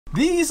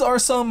These are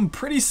some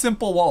pretty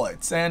simple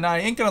wallets, and I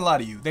ain't gonna lie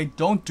to you, they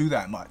don't do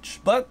that much.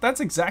 But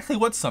that's exactly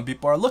what some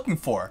people are looking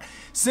for.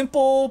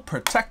 Simple,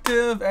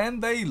 protective,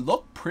 and they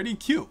look pretty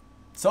cute.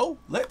 So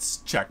let's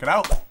check it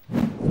out.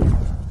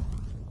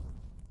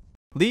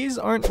 These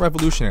aren't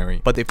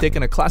revolutionary, but they've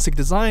taken a classic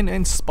design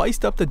and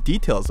spiced up the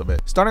details of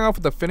it. Starting off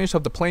with the finish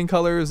of the plain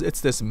colors,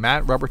 it's this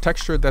matte rubber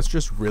texture that's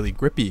just really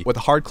grippy, with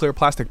a hard clear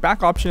plastic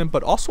back option,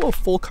 but also a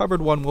full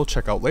covered one we'll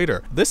check out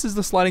later. This is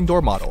the sliding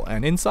door model,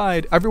 and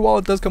inside, every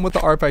wallet does come with the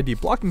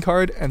RFID blocking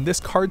card and this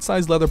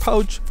card-sized leather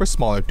pouch for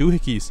smaller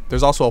doohickeys.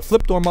 There's also a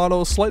flip door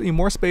model, slightly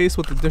more space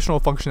with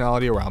additional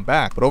functionality around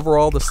back, but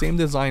overall the same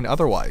design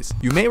otherwise.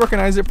 You may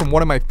recognize it from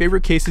one of my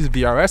favorite cases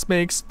VRS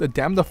makes, the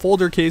Damda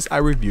folder case I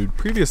reviewed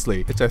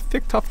previously. It's a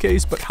thick, tough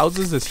case, but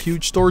houses this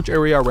huge storage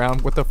area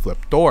around with a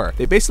flip door.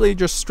 They basically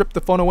just stripped the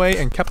phone away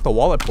and kept the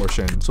wallet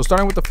portion. So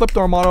starting with the flip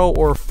door model,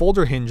 or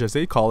folder hinge as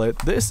they call it,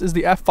 this is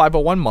the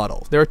F501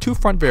 model. There are two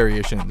front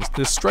variations,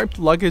 this striped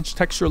luggage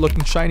texture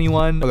looking shiny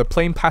one, or the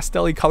plain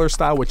pastel color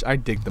style, which I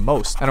dig the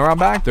most. And around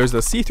back, there's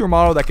the see-through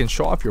model that can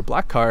show off your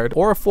black card,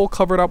 or a full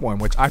covered up one,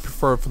 which I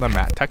prefer for the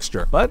matte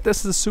texture. But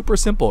this is super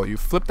simple. You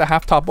flip the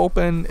half top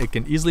open, it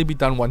can easily be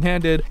done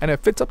one-handed, and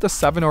it fits up to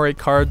 7 or 8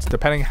 cards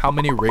depending how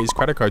many raised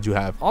credit cards you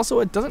have. Also,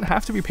 it doesn't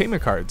have to be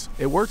payment cards.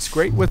 It works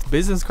great with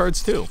business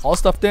cards too. All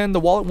stuffed in, the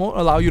wallet won't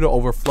allow you to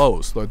overflow,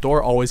 so the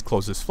door always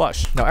closes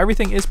flush. Now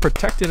everything is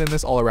protected in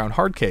this all-around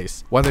hard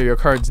case. Whether your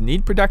cards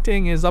need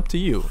protecting is up to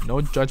you.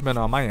 No judgment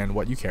on my end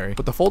what you carry.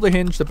 With the folder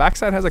hinge, the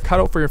backside has a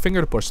cutout for your finger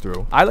to push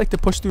through. I like to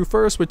push through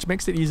first, which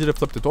makes it easy to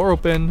flip the door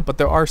open, but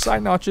there are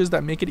side notches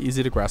that make it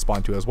easy to grasp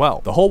onto as well.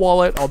 The whole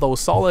wallet, although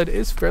solid,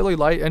 is fairly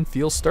light and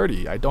feels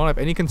sturdy. I don't have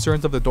any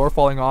concerns of the door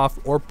falling off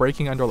or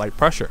breaking under light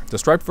pressure. The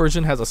striped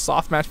version has a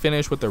soft matte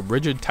finish with a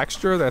rigid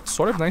texture that's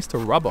sort of nice to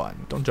rub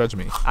on. Don't judge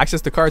me. Access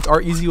to cards are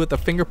easy with the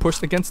finger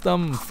pushed against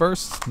them.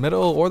 First,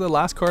 middle, or the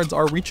last cards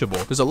are reachable.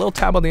 There's a little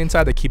tab on the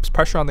inside that keeps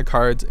pressure on the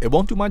cards. It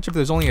won't do much if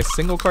there's only a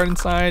single card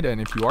inside,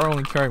 and if you are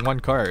only carrying one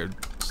card,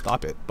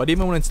 stop it. But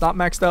even when it's not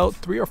maxed out,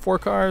 3 or 4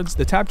 cards,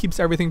 the tab keeps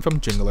everything from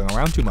jingling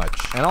around too much,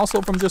 and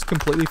also from just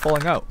completely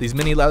falling out. These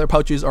mini leather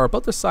pouches are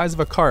about the size of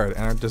a card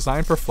and are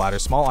designed for flat or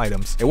small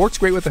items. It works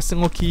great with a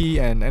single key,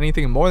 and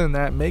anything more than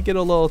that may get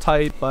a little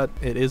tight, but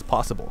it is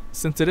possible.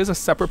 Since it is a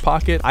separate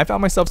pocket, I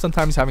found myself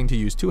sometimes having to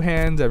use 2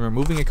 hands and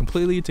removing it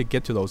completely to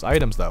get to those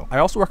items though. I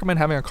also recommend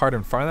having a card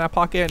in front of that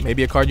pocket,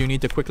 maybe a card you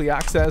need to quickly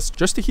access,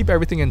 just to keep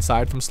everything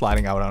inside from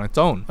sliding out on its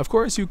own. Of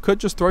course, you could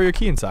just throw your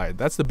key inside.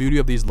 That's the beauty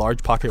of these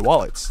large pocket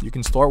wallets. You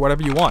can store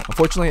whatever you want.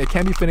 Unfortunately, it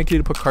can be finicky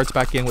to put cards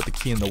back in with the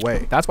key in the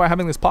way. That's why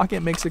having this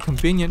pocket makes it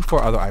convenient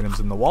for other items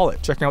in the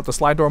wallet. Checking out the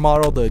slide door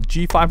model, the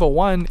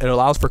G501, it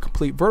allows for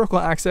complete vertical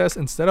access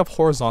instead of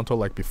horizontal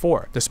like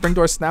before. The spring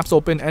door snaps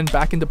open and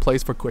back into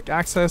place for quick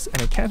access,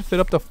 and it can fit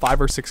up to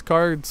 5 or 6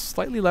 cards,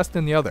 slightly less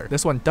than the other.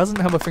 This one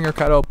doesn't have a finger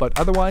cutout, but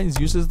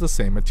otherwise uses the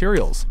same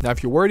materials. Now,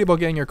 if you're worried about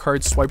getting your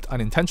cards swiped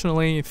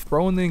unintentionally,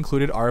 throw in the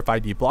included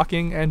RFID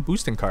blocking and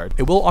boosting card.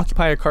 It will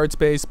occupy a card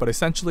space, but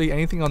essentially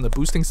anything on the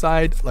boosting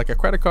side, like a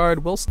credit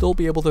card, will still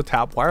be able to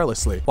tap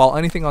wirelessly, while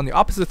anything on the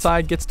opposite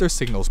side gets their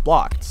signals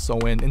blocked. So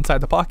when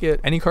inside the pocket,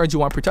 any cards you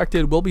want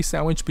protected will be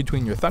sandwiched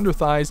between your thunder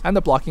thighs and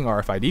the blocking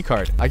RFID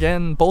card.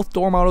 Again, both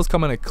door models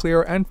come in a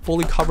clear and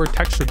fully covered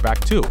textured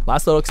back too.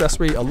 Last little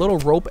accessory, a little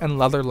rope and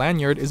leather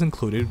lanyard is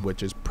included,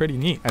 which is pretty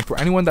neat. And for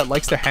anyone that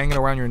likes to hang it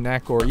around your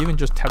neck or even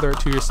just tether it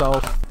to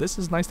yourself, this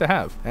is nice to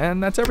have.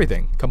 And that's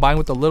everything. Combined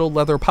with the little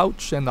leather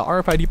pouch and the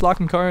RFID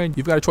blocking card,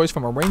 you've got a choice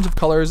from a range of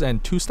colors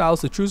and 2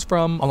 styles to choose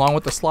from, along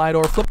with the slide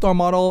or flip door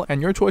model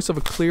and your choice of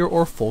a clear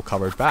or full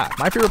covered back.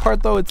 My favorite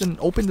part though, it's an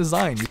open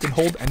design. You can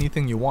hold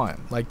anything you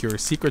want, like your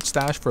secret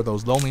stash for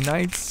those lonely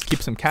nights,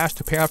 keep some cash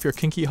to pay off your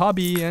kinky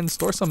hobby, and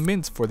store some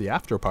mints for the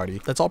after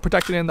party. That's all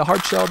protected in the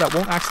hard shell that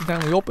won't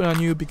accidentally open on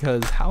you,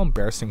 because how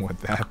embarrassing would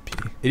that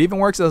be? It even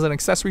works as an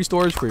accessory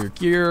storage for your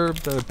gear.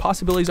 The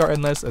possibilities are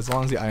endless as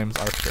long as the items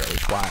are fairly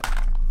flat.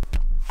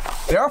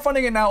 They are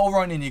funding it now over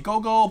on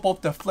Indiegogo,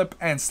 both the flip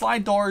and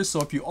slide doors,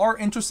 so if you are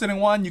interested in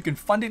one, you can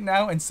fund it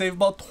now and save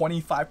about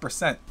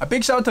 25%. A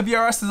big shout out to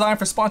VRS Design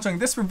for sponsoring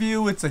this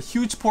review. It's a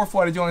huge support for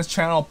what I do on this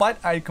channel, but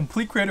I have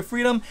complete creative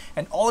freedom,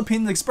 and all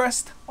opinions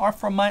expressed are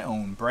from my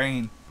own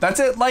brain. That's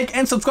it. Like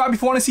and subscribe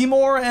if you want to see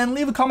more, and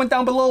leave a comment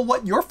down below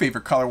what your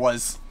favorite color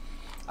was.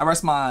 I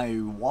rest my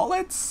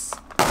wallets.